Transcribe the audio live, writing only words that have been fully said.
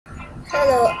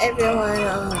Hello everyone,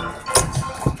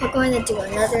 we're going to do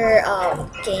another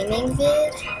gaming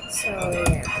vid, so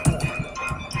yeah.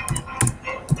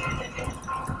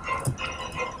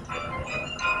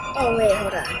 Oh wait,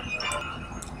 hold on.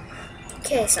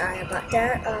 Okay, sorry about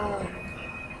that,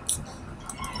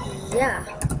 yeah.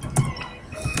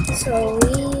 So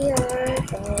we are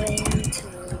going to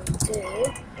do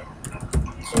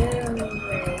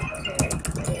generator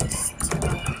this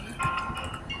time.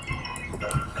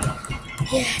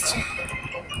 Yeah,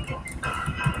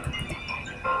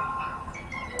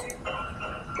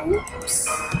 oops.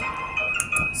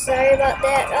 Sorry about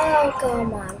that. Oh,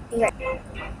 come on. Be right.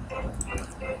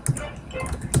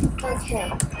 Okay.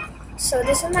 So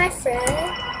this is my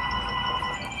friend.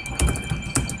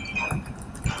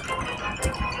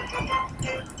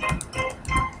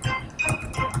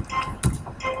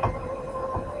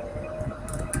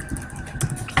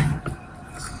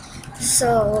 So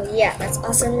yeah, that's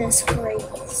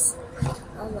awesomenessforeves.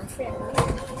 Oh, my friend.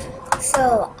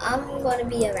 So I'm gonna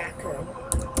be a raccoon.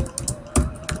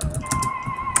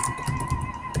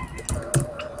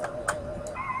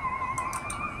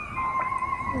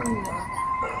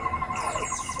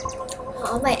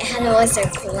 All my animals are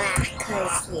black,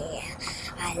 cause yeah,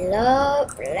 I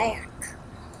love black.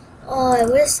 Oh, I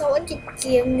wish someone could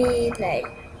give me like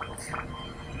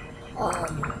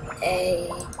a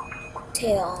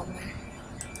tail armor.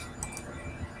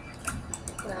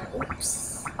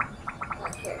 Oops.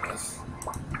 Oh, here it is.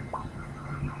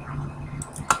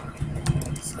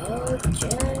 So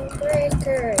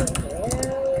generator, there we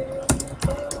go.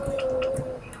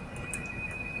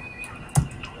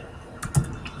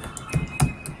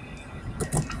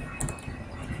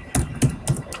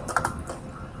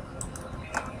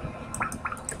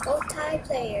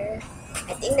 Multiplayer.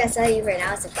 I think that's how you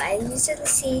pronounce it, but I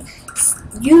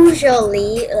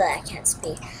usually, I can't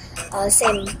speak. I'll say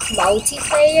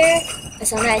multiplayer, but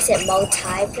sometimes I say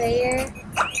multiplayer.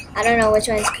 I don't know which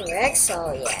one is correct,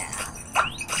 so yeah.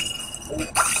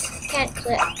 Oops, can't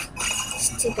click.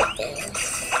 Stupid thing.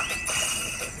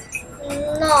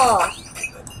 No.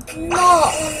 No,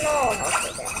 oh no.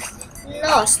 Okay, then.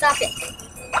 No, stop it.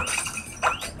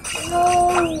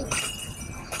 No.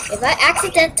 If I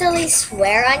accidentally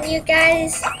swear on you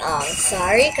guys,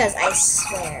 sorry, because I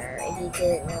swear, if you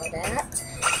didn't know that.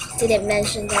 Didn't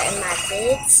mention that in my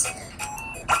vids.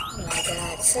 Oh my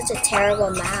god, such a terrible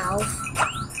mouth.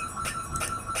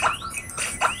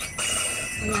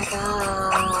 Oh my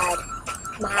god.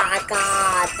 My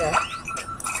god.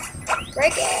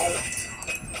 Break it.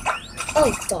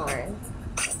 Oh darn.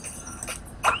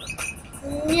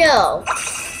 No.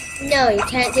 No, you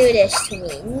can't do this to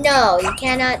me. No, you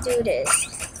cannot do this.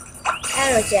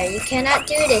 Animaljam, you cannot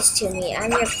do this to me.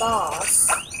 I'm your boss.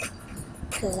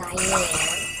 Because I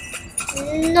am.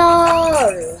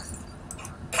 No!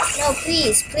 No,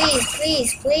 please, please,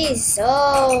 please, please.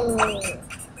 Oh.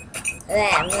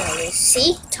 That movie.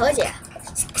 See? Told ya.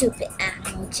 Stupid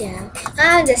Animaljam.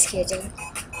 I'm just kidding.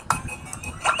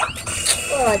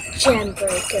 Oh, Gem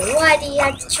Breaker. Why do you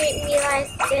have to treat me like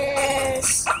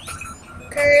this?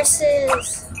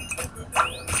 Curses.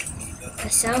 I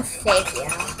sound fake,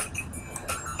 y'all.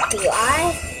 Do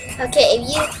I? Okay,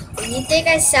 if you think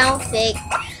I sound fake,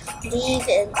 leave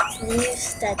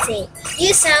that thing.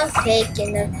 You sound fake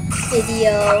in the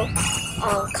video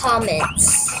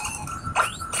comments.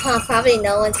 Probably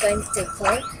no one's going to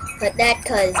put that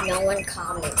because no one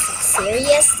comments.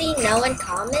 Seriously, no one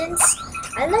comments?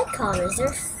 I like comments.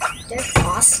 They're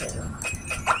awesome.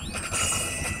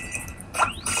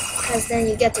 Because then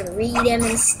you get to read them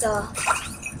and stuff.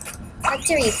 I have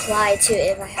to reply to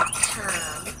if I have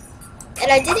time.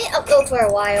 And I didn't upload for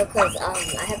a while because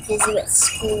I have busy with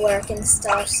schoolwork and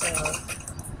stuff, so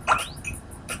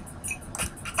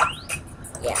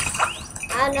yeah.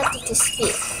 I have nothing to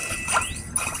speak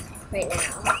right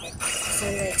now. So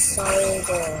I'm like so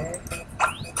bored.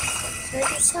 So I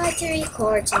decided to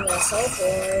record since I'm so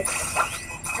bored.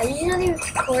 I usually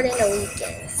record in the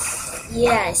weekends.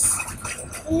 Yes.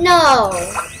 No.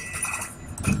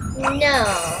 No.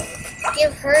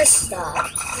 Give her stuff.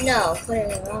 No, put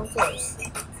it in the wrong place.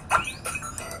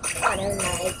 Oh, never mind.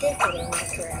 I did put it in the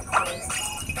correct place.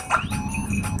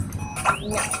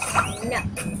 No. No.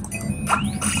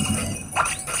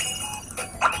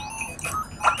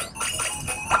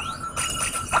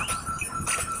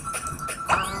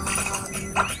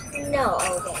 No.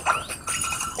 Okay.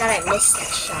 Thought I missed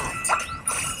that shot.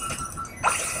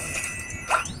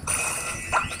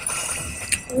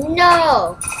 No.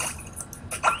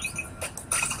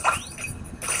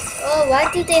 Oh,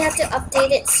 why do they have to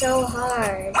update it so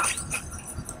hard?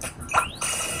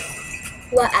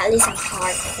 Well, at least I'm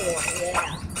hardcore,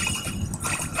 yeah.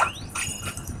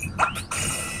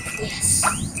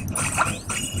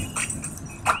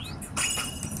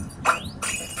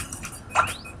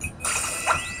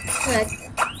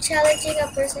 watching a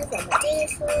person from a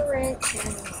different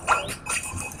channel.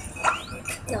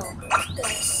 No,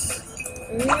 yes.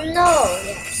 No,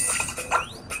 yes.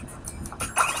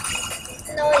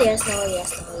 No, yes, no,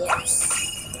 yes, no, yes.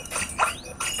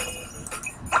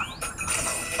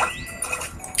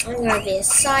 I'm gonna be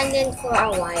signed in for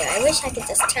a while. I wish I could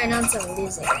just turn on some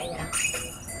music right now.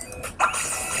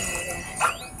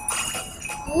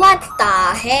 What the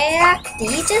heck?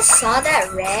 Did you just saw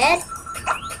that red?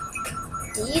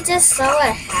 Did you just saw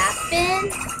what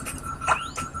happened?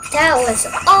 That was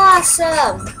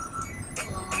awesome!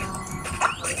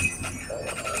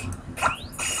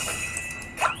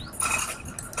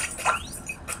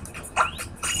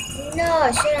 No,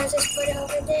 I should have just put it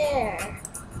over there.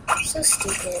 So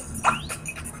stupid.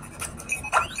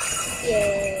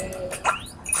 Yay.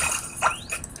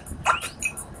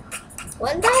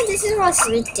 One time this was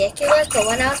ridiculous, but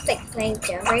when I was like playing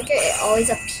Jambreaker, it always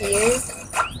appears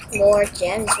more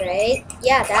gems, right?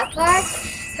 Yeah, that part.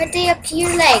 But they appear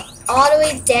like all the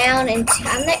way down, and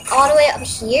I'm like all the way up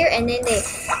here, and then they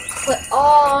put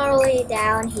all the way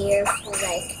down here for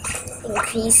like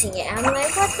increasing it. I'm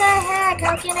like, what the heck?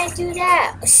 How can I do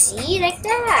that? See, like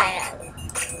that.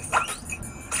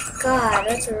 God,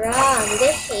 what's wrong? Did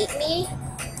they hate me?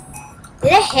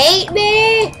 Did they hate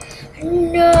me?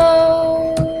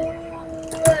 No.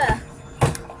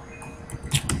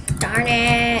 Darn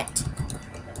it.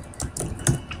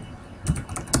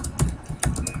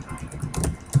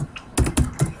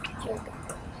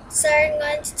 So I'm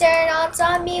going to turn on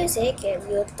some music if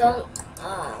you don't,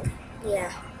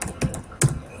 yeah.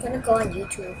 I'm gonna go on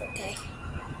YouTube, okay?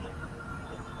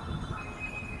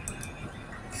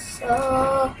 So,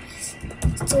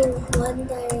 let's do one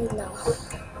day now.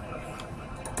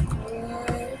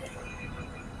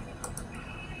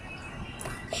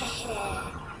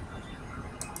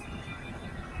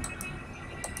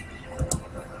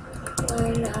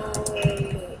 One hour.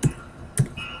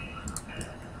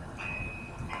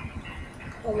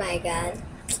 Oh my god.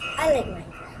 I like Minecraft.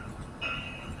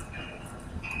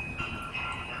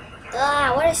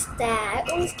 Ah, what is that?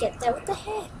 I always get that. What the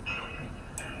heck?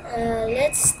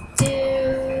 Let's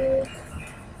do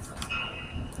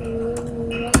 1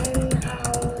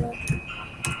 hour.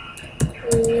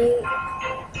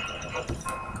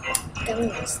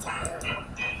 Gangnam Style.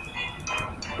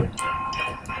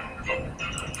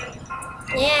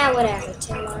 Yeah, whatever.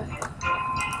 10 more.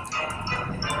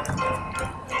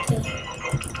 Okay.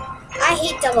 I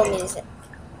hate double music.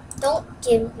 Don't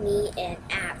give me an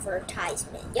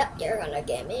advertisement. Yep, you're gonna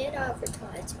give me an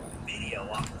advertisement.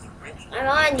 I'm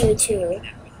on YouTube.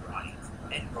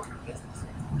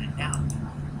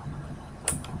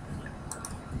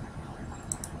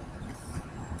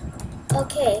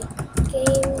 Okay,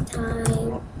 game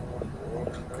time.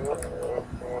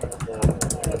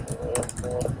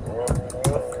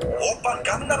 Oppa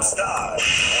Gangnam Style.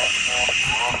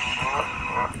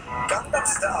 Gangnam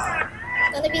Style.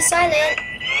 Gonna be silent.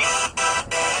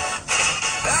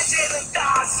 낮에는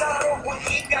따사로운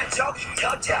인간적인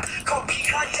여자 커피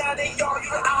한 잔에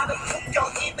여유를 아는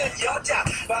품격 있는 여자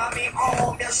밤이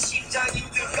오면 심장이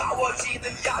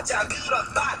뜨거워지는 여자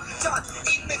그런 반전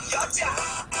있는 여자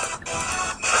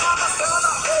나만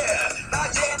선호해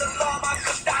낮에는 너만큼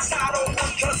따사로운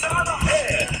그 선호해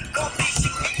커피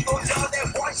식히고 전에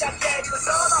원샷 때리는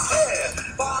선호해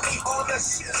밤이 오면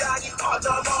심장이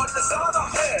터져버리는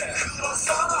선호해 그런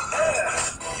선호해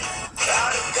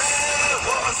아름다워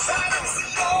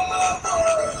사랑스러워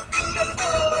그런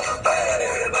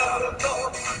너의 바로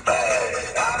너의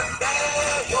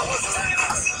아름다워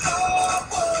사랑스러워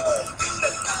그런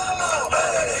너의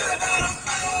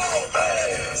바로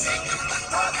지금부터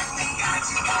갈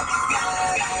때까지가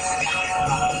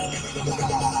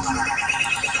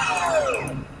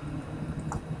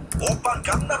오빠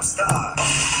강남 스타일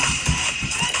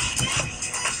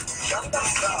강남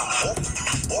스타일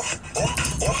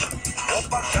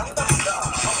오빠 강남 스타일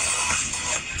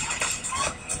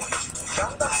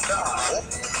강남 스타일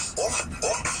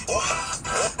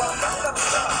오빠 강남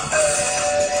스타일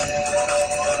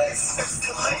에이 섹시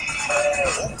레이디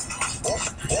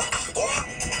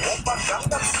오빠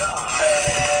강남 스타일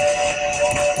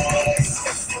에이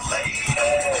섹시 레이디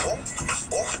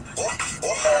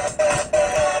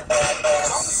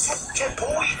성숙해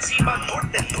보이지만 놀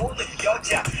때 노는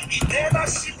여자 이때다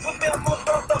싶으면 못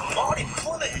떴던 머리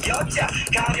푸는 여자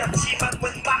가렸지만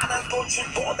웬만한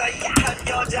노출보다 야한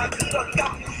여자 그런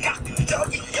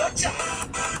감각적인 여자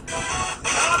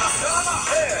나만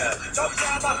선호해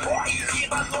점잖아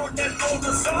보이지만 놀 때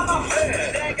노는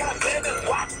선호해 내가 되면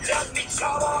완전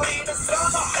미쳐버리는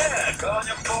선호해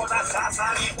근육보다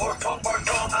사상이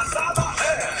울퉁불퉁한 선호해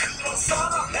그런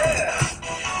선호해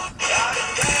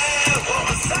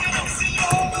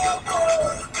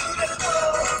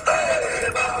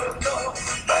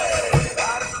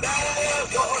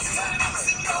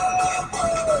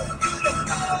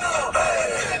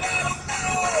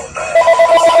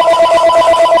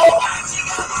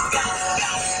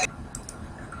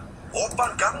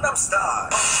오빤 강남스타일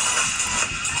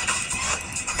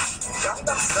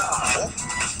강남스타일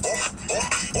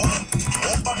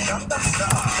오빤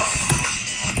강남스타일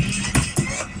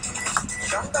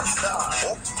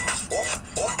강남스타일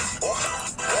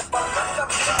오빤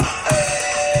강남스타일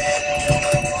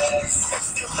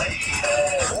섹시 레이디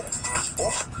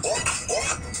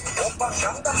오빤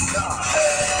강남스타일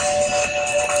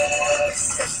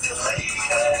섹시 레이디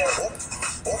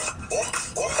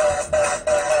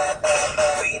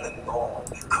우리는 너,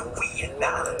 그 위에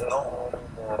나는 너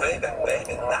Baby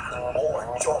baby 나는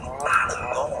뭘좀 나는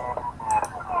너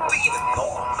우리는 너,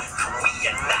 그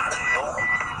위에 나는 너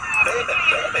Baby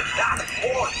baby 나는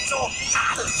뭘좀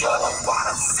나는 You know what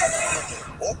I'm saying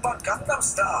오빠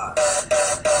강남스타일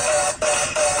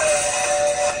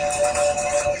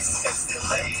Sexy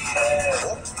lady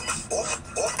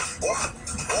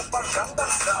오빠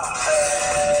강남스타일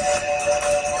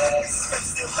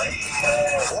Sexy lady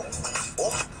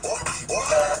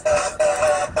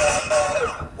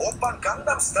오빠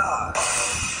강남스타일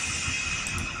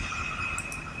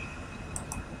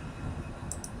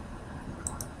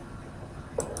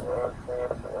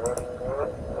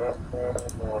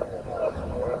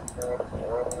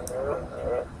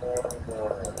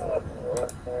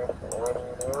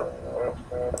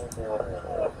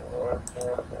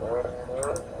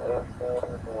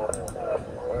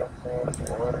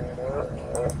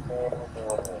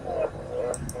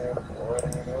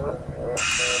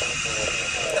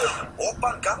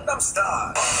오빠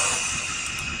강남스타일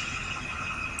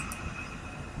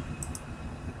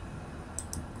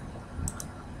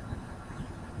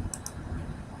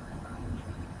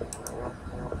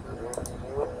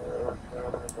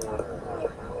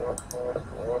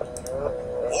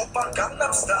오빠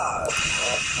강남스타일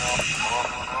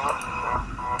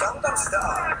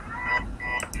강남스타일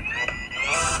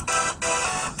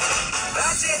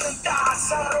낮에는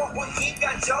따사로운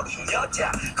인간적인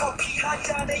여자 커피 한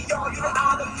잔에 여유를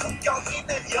아는 품격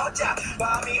있는 여자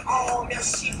밤이 오면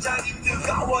심장이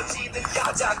뜨거워지는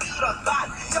여자 그런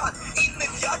반전 있는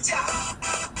여자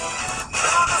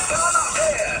나만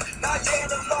선호해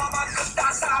낮에는 너만큼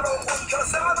따사로운 그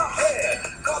선호해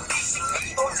커피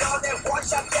식기도 전에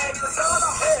원샷 때리는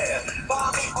선호해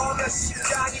밤이 오면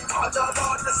심장이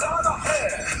터져버리는 선호해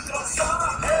그런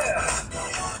선호해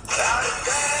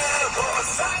아름다워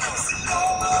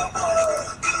사랑스러워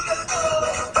그게 또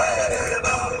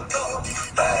바로 또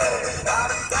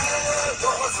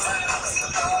아름다워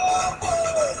사랑스러워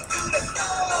그게 또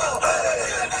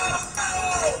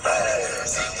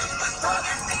지금은 떠날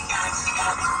때까지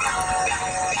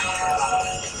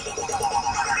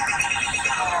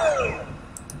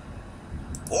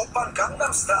오빤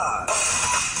강남스타일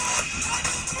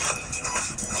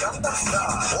강남스타일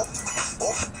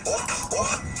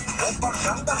오빤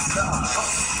강남스타일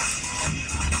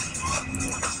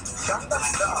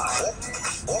강남스타일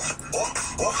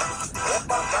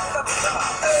오빤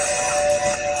강남스타일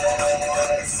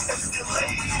섹시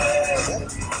레이디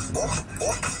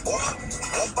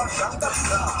오빤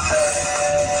강남스타일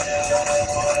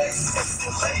섹시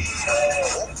레이디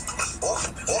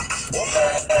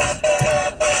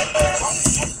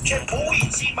성숙해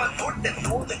보이지만 돌 땐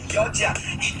도는 여자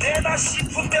이때다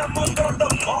싶으면 묻어도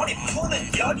머리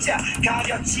푸는 여자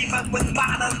가렸지만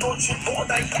웬만한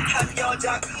노출보다 야한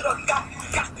여자 그런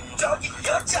감각적인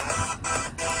여자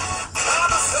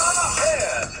나는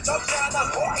선호해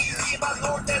점잖아 보이지만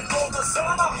놀 땐 노는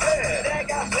선호해